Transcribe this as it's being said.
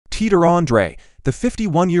Peter Andre, the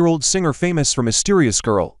 51-year-old singer famous for Mysterious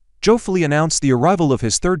Girl, joyfully announced the arrival of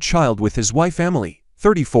his third child with his wife Emily,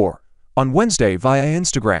 34, on Wednesday via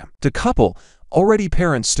Instagram. The couple, already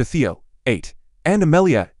parents to Theo, 8, and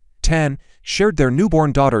Amelia, 10, shared their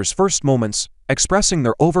newborn daughter's first moments, expressing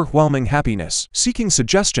their overwhelming happiness. Seeking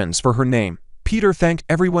suggestions for her name, Peter thanked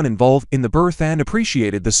everyone involved in the birth and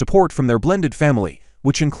appreciated the support from their blended family,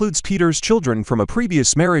 which includes Peter's children from a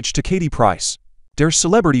previous marriage to Katie Price. Their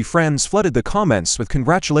celebrity friends flooded the comments with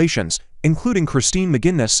congratulations, including Christine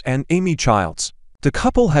McGuinness and Amy Childs. The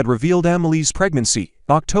couple had revealed Emily's pregnancy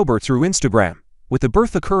in October through Instagram, with the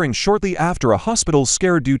birth occurring shortly after a hospital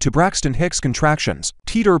scare due to Braxton Hicks contractions.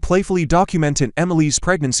 Peter playfully documented Emily's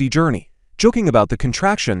pregnancy journey, joking about the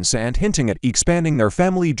contractions and hinting at expanding their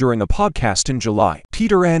family during a podcast in July.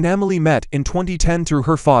 Peter and Emily met in 2010 through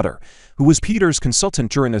her father, who was Peter's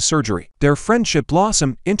consultant during the surgery. Their friendship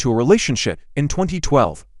blossomed into a relationship in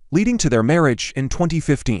 2012, leading to their marriage in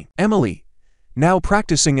 2015. Emily, now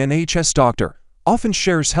practicing NHS doctor, often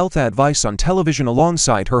shares health advice on television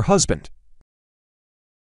alongside her husband.